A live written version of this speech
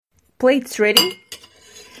Plates ready?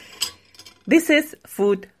 This is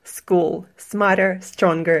Food School, Smarter,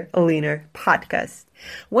 Stronger, Leaner podcast.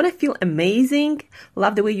 Want to feel amazing?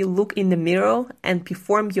 Love the way you look in the mirror and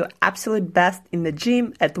perform your absolute best in the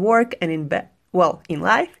gym, at work, and in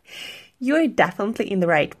life? You're definitely in the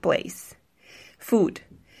right place. Food.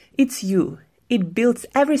 It's you. It builds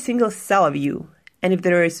every single cell of you. And if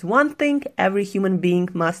there is one thing every human being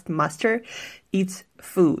must master, it's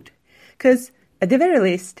food. Because at the very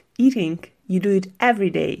least, eating, you do it every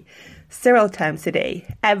day, several times a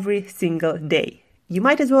day, every single day. You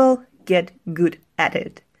might as well get good at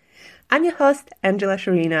it. I'm your host, Angela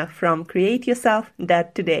Sharina from Create Yourself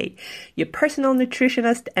That Today, your personal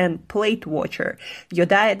nutritionist and plate watcher, your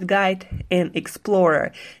diet guide and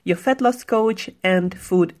explorer, your fat loss coach and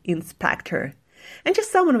food inspector. And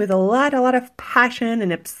just someone with a lot of passion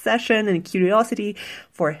and obsession and curiosity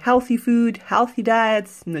for healthy food, healthy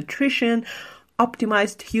diets, nutrition,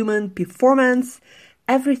 optimized human performance,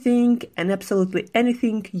 everything and absolutely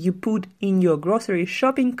anything you put in your grocery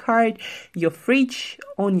shopping cart, your fridge,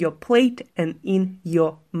 on your plate, and in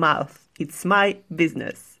your mouth. It's my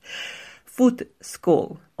business. Food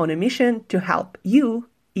School, on a mission to help you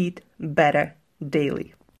eat better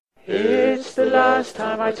daily. It's the last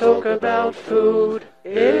time I talk about food.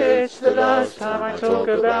 It's the last time I talk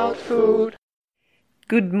about food.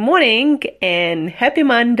 Good morning and happy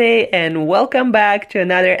Monday and welcome back to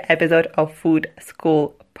another episode of Food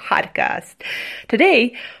School podcast.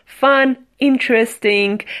 Today, fun,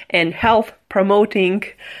 interesting, and health promoting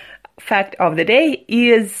fact of the day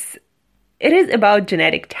is about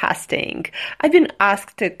genetic testing. I've been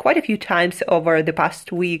asked quite a few times over the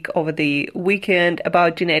past week, over the weekend,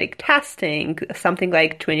 about genetic testing, something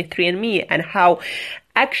like 23andMe, and how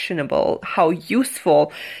actionable, how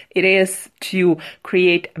useful it is to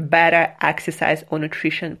create a better exercise or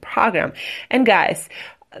nutrition program. And guys,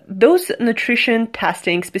 those nutrition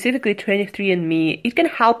testing, specifically 23andMe, it can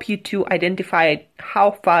help you to identify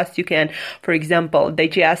how fast you can, for example,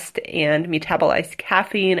 digest and metabolize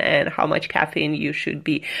caffeine and how much caffeine you should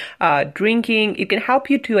be drinking. It can help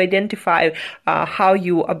you to identify how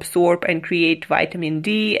you absorb and create vitamin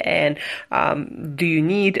D and do you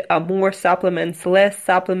need more supplements, less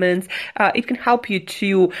supplements. It can help you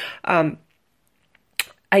to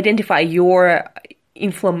identify your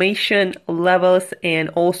inflammation levels and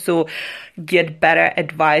also get better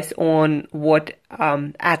advice on what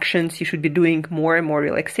actions you should be doing, more and more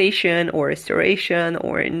relaxation or restoration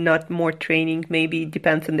or not more training, maybe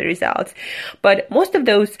depends on the results. But most of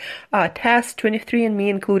those tests, 23andMe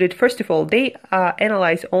included, first of all, they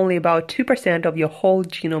analyze only about 2% of your whole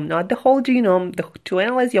genome, not the whole genome. To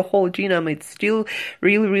analyze your whole genome, it's still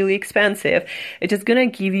really expensive. It's just gonna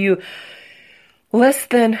give you less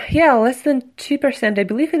than 2%. I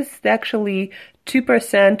believe it's actually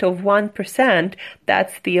 2% of 1%.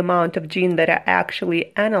 That's the amount of genes that are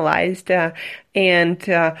actually analyzed.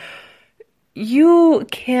 And you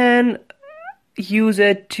can use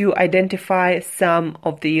it to identify some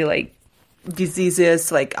of the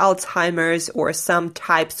diseases like Alzheimer's or some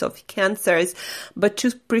types of cancers, but to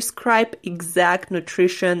prescribe exact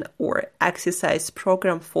nutrition or exercise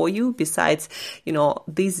program for you, besides,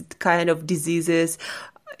 these kind of diseases,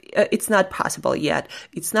 it's not possible yet.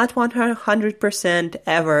 It's not 100%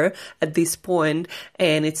 ever at this point,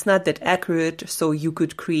 and it's not that accurate, so you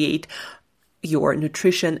could create your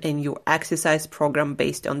nutrition and your exercise program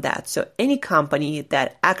based on that. So any company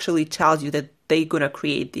that actually tells you that they're going to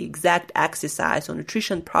create the exact exercise or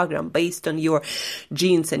nutrition program based on your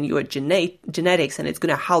genes and your genetics, and it's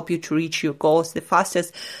going to help you to reach your goals the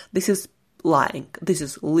fastest, this is lying. This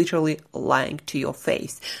is literally lying to your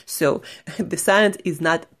face. So the science is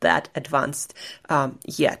not that advanced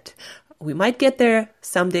yet. We might get there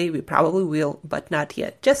someday, we probably will, but not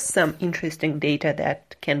yet. Just some interesting data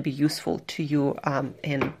that can be useful to you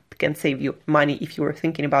and can save you money if you were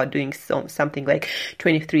thinking about doing something like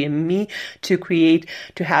 23andMe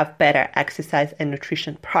to have better exercise and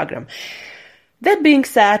nutrition program. That being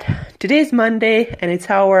said, today is Monday and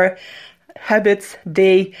it's our habits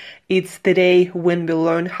day. It's the day when we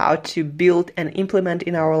learn how to build and implement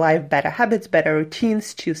in our life better habits, better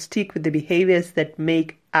routines, to stick with the behaviors that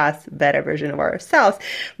make us better version of ourselves,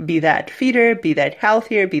 be that fitter, be that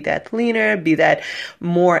healthier, be that leaner, be that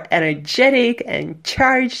more energetic and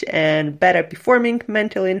charged and better performing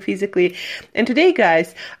mentally and physically. And today,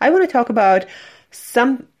 guys, I want to talk about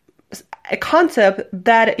a concept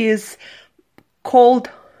that is called,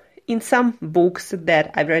 in some books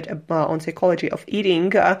that I've read on psychology of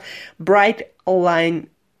eating, bright lines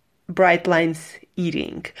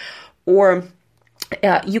eating, or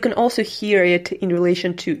You can also hear it in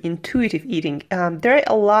relation to intuitive eating. There is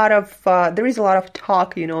a lot of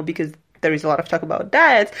talk, because there is a lot of talk about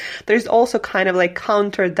diets. There's also kind of like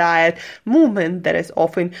counter diet movement that is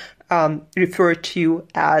often referred to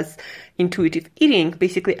as intuitive eating,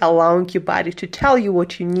 basically allowing your body to tell you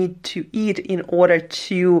what you need to eat in order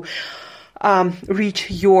to reach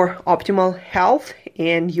your optimal health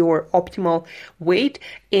and your optimal weight.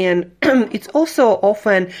 And it's also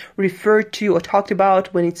often referred to or talked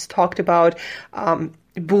about when it's talked about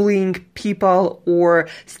bullying people or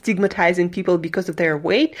stigmatizing people because of their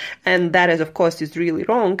weight. And that is, of course, is really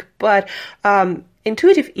wrong. But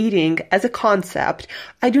intuitive eating as a concept,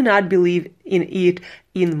 I do not believe in it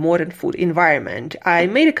in modern food environment. I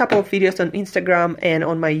made a couple of videos on Instagram and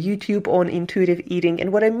on my YouTube on intuitive eating.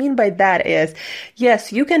 And what I mean by that is,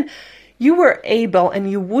 yes, you were able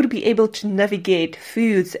and you would be able to navigate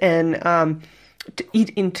foods and to eat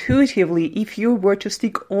intuitively if you were to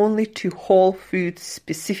stick only to whole foods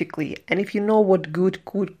specifically, and if you know what good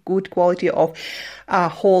quality of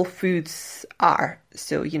whole foods are.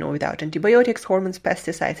 So, without antibiotics, hormones,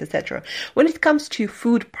 pesticides, etc. When it comes to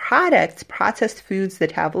food products, processed foods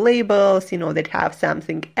that have labels, that have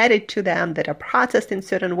something added to them, that are processed in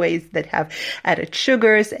certain ways, that have added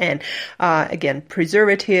sugars and, again,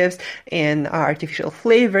 preservatives and artificial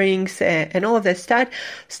flavorings and all of that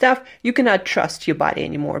stuff, you cannot trust your body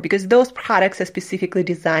anymore, because those products are specifically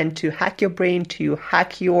designed to hack your brain, to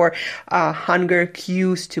hack your hunger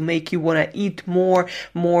cues, to make you want to eat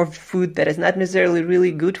more food that is not necessarily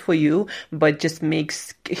really good for you, but just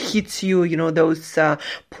hits you, those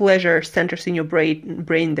pleasure centers in your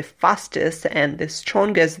brain the fastest and the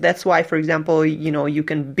strongest. That's why, for example, you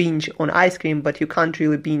can binge on ice cream, but you can't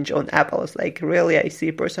really binge on apples. Like, really, I see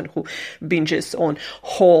a person who binges on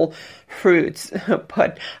whole fruits.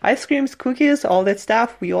 But ice creams, cookies, all that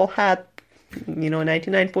stuff, we all had,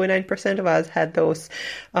 99.9% of us had those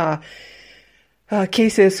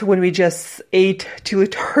cases when we just ate till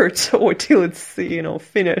it hurts or till it's,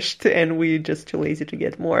 finished, and we just too lazy to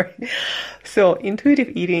get more. So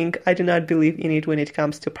intuitive eating, I do not believe in it when it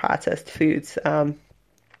comes to processed foods.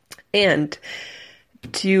 And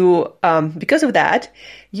because of that,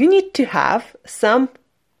 you need to have some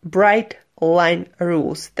bright line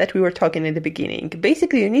rules that we were talking in the beginning.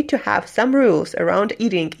 Basically, you need to have some rules around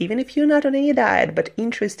eating, even if you're not on any diet, but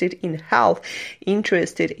interested in health,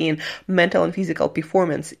 interested in mental and physical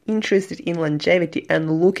performance, interested in longevity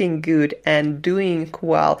and looking good and doing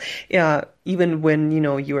well, even when,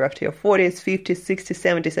 you're after your 40s, 50s,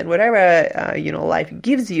 60s, 70s, and whatever, life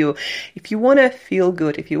gives you. If you want to feel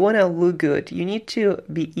good, if you want to look good, you need to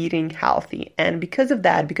be eating healthy. And because of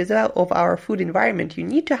that, because of our food environment, you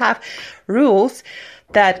need to have rules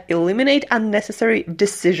that eliminate unnecessary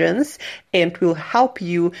decisions and will help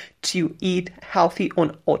you to eat healthy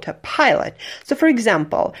on autopilot. So, for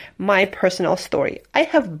example, my personal story, I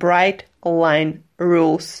have bright line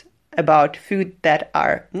rules about food that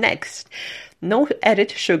are next. No added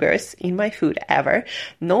sugars in my food ever.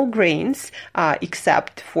 No grains,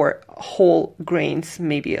 except for whole grains,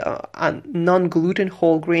 maybe non-gluten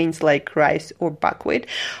whole grains like rice or buckwheat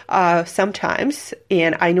sometimes.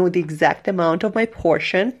 And I know the exact amount of my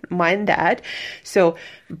portion, mind that. So,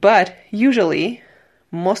 but usually,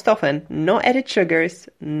 most often, no added sugars,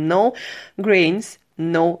 no grains,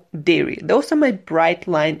 no dairy. Those are my bright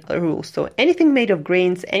line rules. So anything made of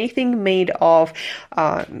grains, anything made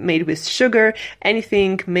with sugar,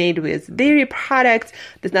 anything made with dairy products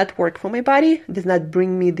does not work for my body, does not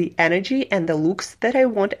bring me the energy and the looks that I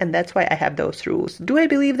want, and that's why I have those rules. Do I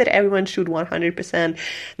believe that everyone should 100%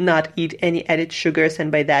 not eat any added sugars?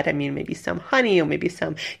 And by that I mean maybe some honey or maybe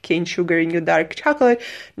some cane sugar in your dark chocolate?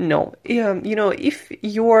 No. If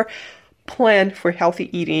your plan for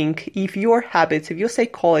healthy eating, if your habits, if your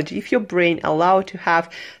psychology, if your brain allow to have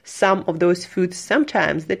some of those foods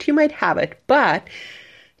sometimes, that you might have it. But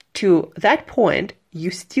to that point,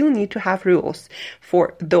 you still need to have rules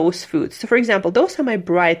for those foods. So for example, those are my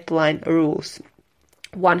bright line rules.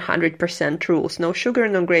 100% rules. No sugar,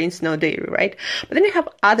 no grains, no dairy, right? But then I have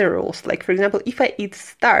other rules. Like, for example, if I eat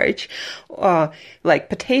starch, like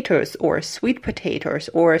potatoes or sweet potatoes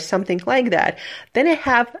or something like that, then I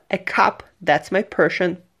have a cup, that's my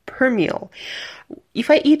portion per meal.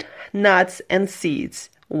 If I eat nuts and seeds,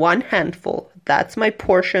 1 handful, that's my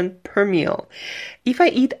portion per meal. If I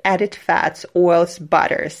eat added fats, oils,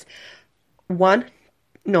 butters, 1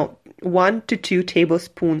 to 2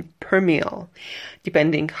 tablespoons per meal,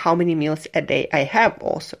 depending how many meals a day I have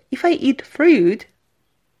also. If I eat fruit,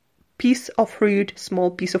 piece of fruit, small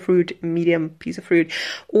piece of fruit, medium piece of fruit,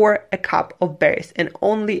 or a cup of berries, and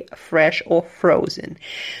only fresh or frozen.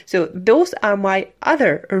 So those are my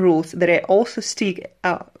other rules that I also stick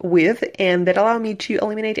with, and that allow me to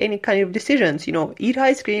eliminate any kind of decisions, eat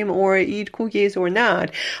ice cream or eat cookies or not.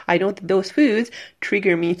 I know that those foods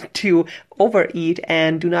trigger me to overeat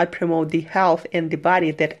and do not promote the health and the body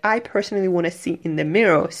that I personally want to see in the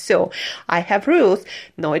mirror. So I have rules: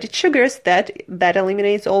 no added sugars, that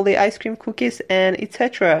eliminates all the ice cream, cookies, and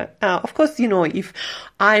etc. Of course, if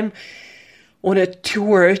I'm on a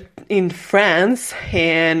tour in France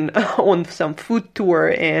and on some food tour,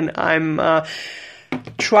 and I'm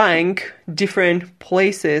trying different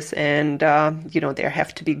places, and there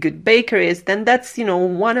have to be good bakeries, then that's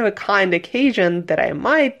one of a kind occasion that I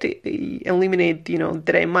might eliminate,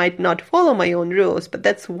 that I might not follow my own rules, but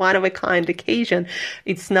that's one of a kind occasion.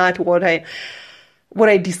 It's not what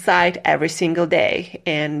I decide every single day,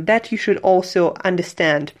 and that you should also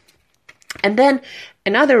understand. And then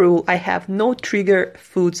another rule I have: no trigger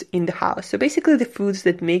foods in the house. So basically the foods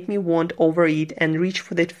that make me want overeat and reach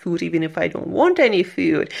for that food even if I don't want any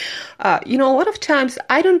food. A lot of times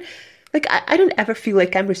I don't ever feel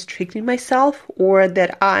like I'm restricting myself or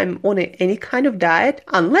that I'm on any kind of diet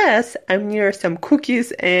unless I'm near some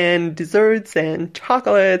cookies and desserts and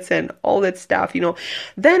chocolates and all that stuff,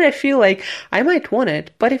 Then I feel like I might want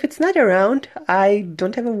it, but if it's not around, I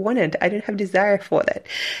don't ever want it. I don't have desire for that.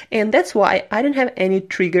 And that's why I don't have any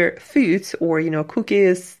trigger foods or,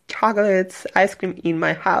 cookies, chocolates, ice cream in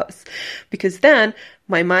my house, because then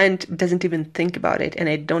my mind doesn't even think about it, and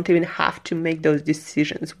I don't even have to make those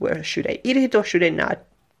decisions. Where should I eat it or should I not?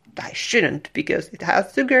 I shouldn't, because it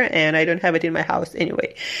has sugar and I don't have it in my house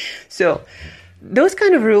anyway. So those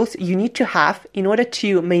kind of rules you need to have in order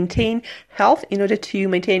to maintain health, in order to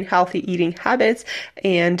maintain healthy eating habits,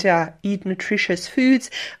 and eat nutritious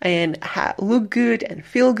foods, and look good and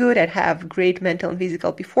feel good and have great mental and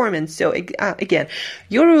physical performance. So again,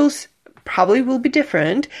 your rules probably will be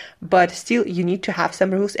different, but still you need to have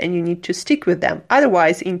some rules and you need to stick with them.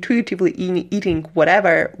 Otherwise, intuitively eating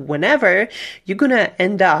whatever, whenever, you're gonna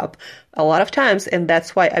end up a lot of times, and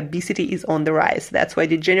that's why obesity is on the rise. That's why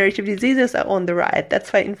degenerative diseases are on the rise.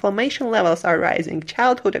 That's why inflammation levels are rising,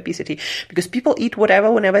 childhood obesity, because people eat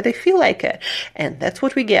whatever whenever they feel like it. And that's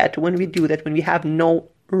what we get when we do that, when we have no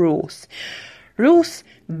rules. Rules,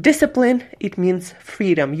 discipline, it means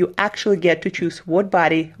freedom. You actually get to choose what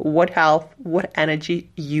body, what health, what energy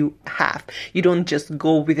you have. You don't just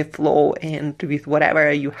go with the flow and with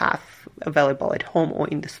whatever you have available at home or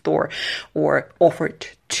in the store or offered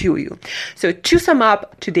to you. So to sum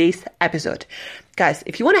up today's episode, guys,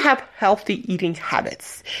 if you want to have healthy eating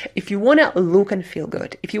habits, if you want to look and feel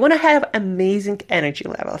good, if you want to have amazing energy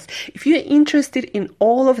levels, if you're interested in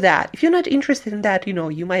all of that, if you're not interested in that,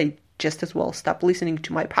 you might just as well stop listening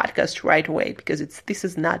to my podcast right away, because this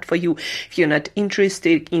is not for you. If you're not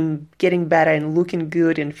interested in getting better and looking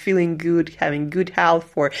good and feeling good, having good health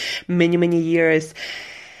for many, many years,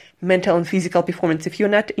 mental and physical performance, if you're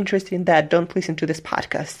not interested in that, don't listen to this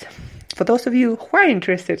podcast. For those of you who are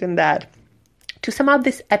interested in that, to sum up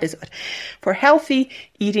this episode, for healthy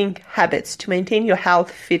eating habits, to maintain your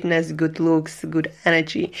health, fitness, good looks, good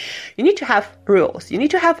energy, you need to have rules. You need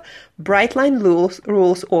to have bright line rules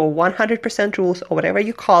or 100% rules or whatever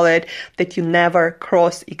you call it, that you never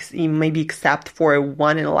cross, maybe except for a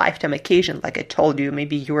one in a lifetime occasion. Like I told you,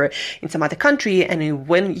 maybe you were in some other country, and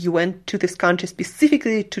when you went to this country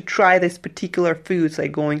specifically to try this particular foods,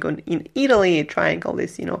 like going on in Italy, trying all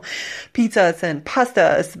this, pizzas and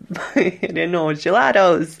pastas,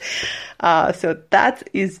 gelatos. So that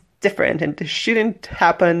is different, and it shouldn't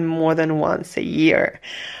happen more than once a year.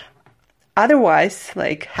 Otherwise,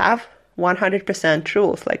 have 100%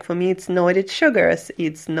 rules. Like for me, it's no added sugars,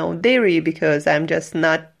 it's no dairy, because I'm just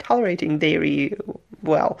not tolerating dairy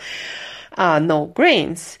well. No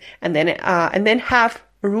grains, and then have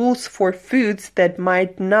rules for foods that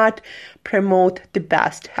might not promote the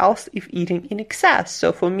best health if eating in excess.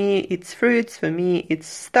 So for me, it's fruits. For me, it's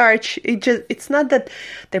starch. It's not that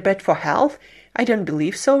they're bad for health. I don't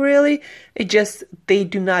believe so, really. They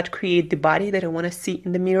do not create the body that I want to see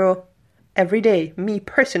in the mirror every day. Me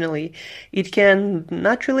personally, it can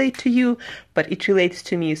not relate to you, but it relates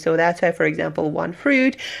to me. So that's why, for example, one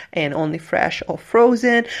fruit and only fresh or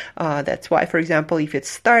frozen. That's why, for example, if it's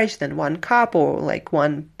starch, then 1 cup or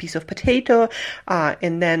one piece of potato.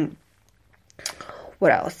 And then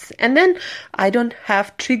what else? And then I don't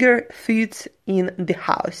have trigger foods in the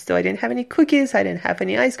house. So I didn't have any cookies, I didn't have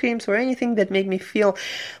any ice creams or anything that make me feel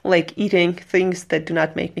like eating things that do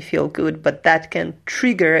not make me feel good, but that can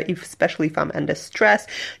trigger, especially if I'm under stress,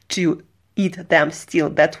 to eat them still.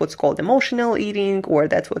 That's what's called emotional eating, or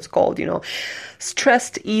that's what's called,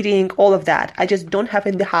 stressed eating, all of that. I just don't have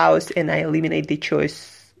it in the house, and I eliminate the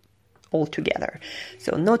choice altogether.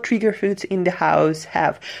 So no trigger foods in the house,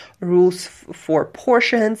 have rules for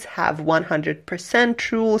portions, have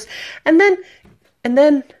 100% rules, and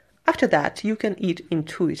then after that, you can eat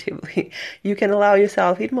intuitively. You can allow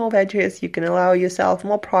yourself eat more veggies. You can allow yourself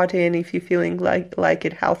more protein if you're feeling like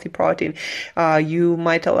it, healthy protein. You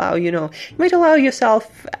might allow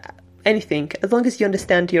yourself anything, as long as you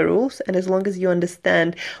understand your rules and as long as you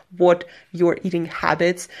understand what your eating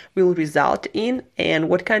habits will result in and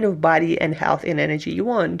what kind of body and health and energy you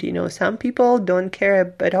want. Some people don't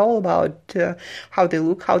care at all about how they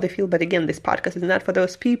look, how they feel. But again, this podcast is not for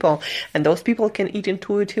those people. And those people can eat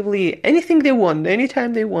intuitively anything they want,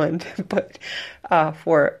 anytime they want. But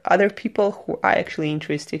for other people who are actually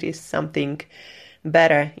interested in something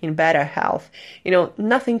better, in better health,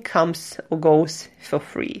 nothing comes or goes for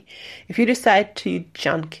free. If you decide to eat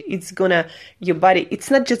junk, it's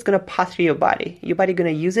not just gonna pass through your body. Your body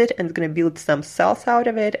gonna use it and it's gonna build some cells out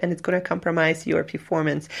of it, and it's gonna compromise your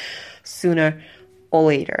performance sooner or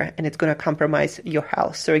later, and it's gonna compromise your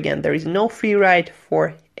health. So again, there is no free ride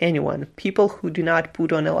for anyone. People who do not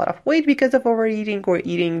put on a lot of weight because of overeating or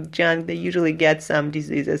eating junk, they usually get some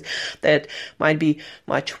diseases that might be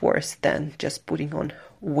much worse than just putting on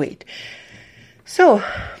weight. So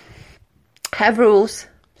have rules,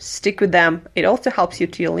 stick with them. It also helps you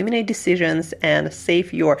to eliminate decisions and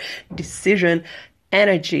save your decision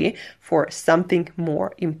energy for something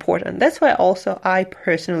more important. That's why also I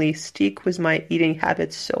personally stick with my eating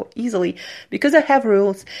habits so easily, because I have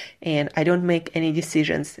rules and I don't make any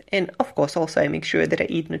decisions. And of course, also I make sure that I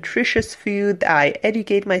eat nutritious food. I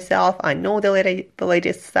educate myself. I know the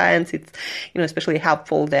latest science. It's, especially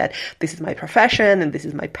helpful that this is my profession and this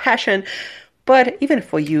is my passion. But even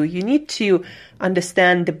for you, you need to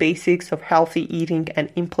understand the basics of healthy eating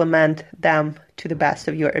and implement them to the best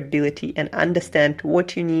of your ability, and understand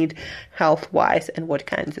what you need health-wise and what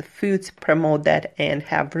kinds of foods promote that, and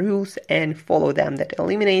have rules and follow them. That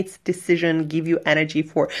eliminates decision, give you energy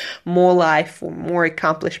for more life, for more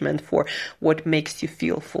accomplishment, for what makes you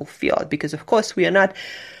feel fulfilled. Because of course we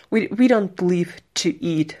don't live to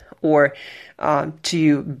eat or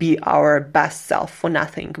to be our best self for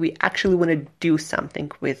nothing. We actually want to do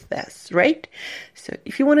something with this, right? So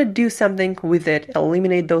if you want to do something with it,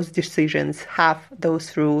 eliminate those decisions, have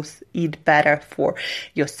those rules, eat better for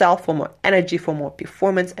yourself, for more energy, for more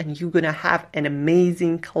performance, and you're going to have an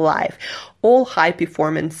amazing life. All high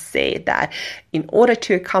performers say that in order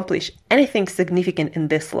to accomplish anything significant in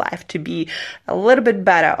this life, to be a little bit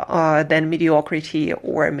better than mediocrity,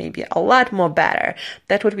 or maybe a lot more better,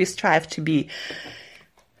 that's what we strive to be,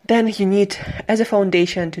 then you need, as a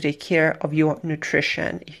foundation, to take care of your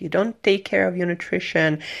nutrition. If you don't take care of your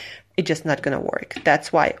nutrition, it's just not going to work.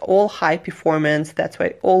 That's why all high performance, that's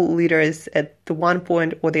why all leaders at the one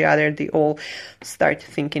point or the other, they all start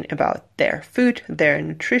thinking about their food, their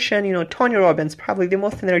nutrition. Tony Robbins, probably the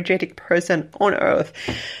most energetic person on earth.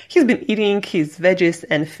 He's been eating his veggies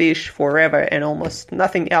and fish forever and almost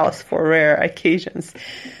nothing else for rare occasions.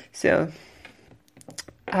 So,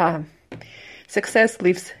 success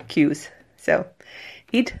leaves cues. So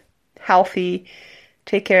eat healthy,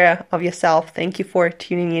 take care of yourself. Thank you for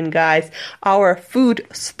tuning in, guys. Our food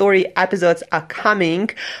story episodes are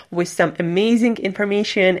coming with some amazing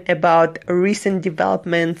information about recent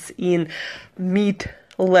developments in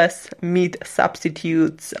meatless meat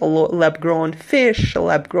substitutes, lab-grown fish,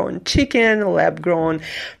 lab-grown chicken, lab-grown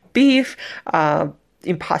beef,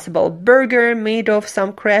 Impossible Burger made of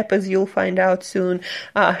some crap, as you'll find out soon.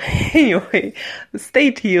 Anyway, stay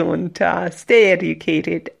tuned, stay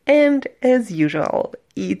educated, and as usual,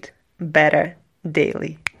 eat better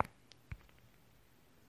daily.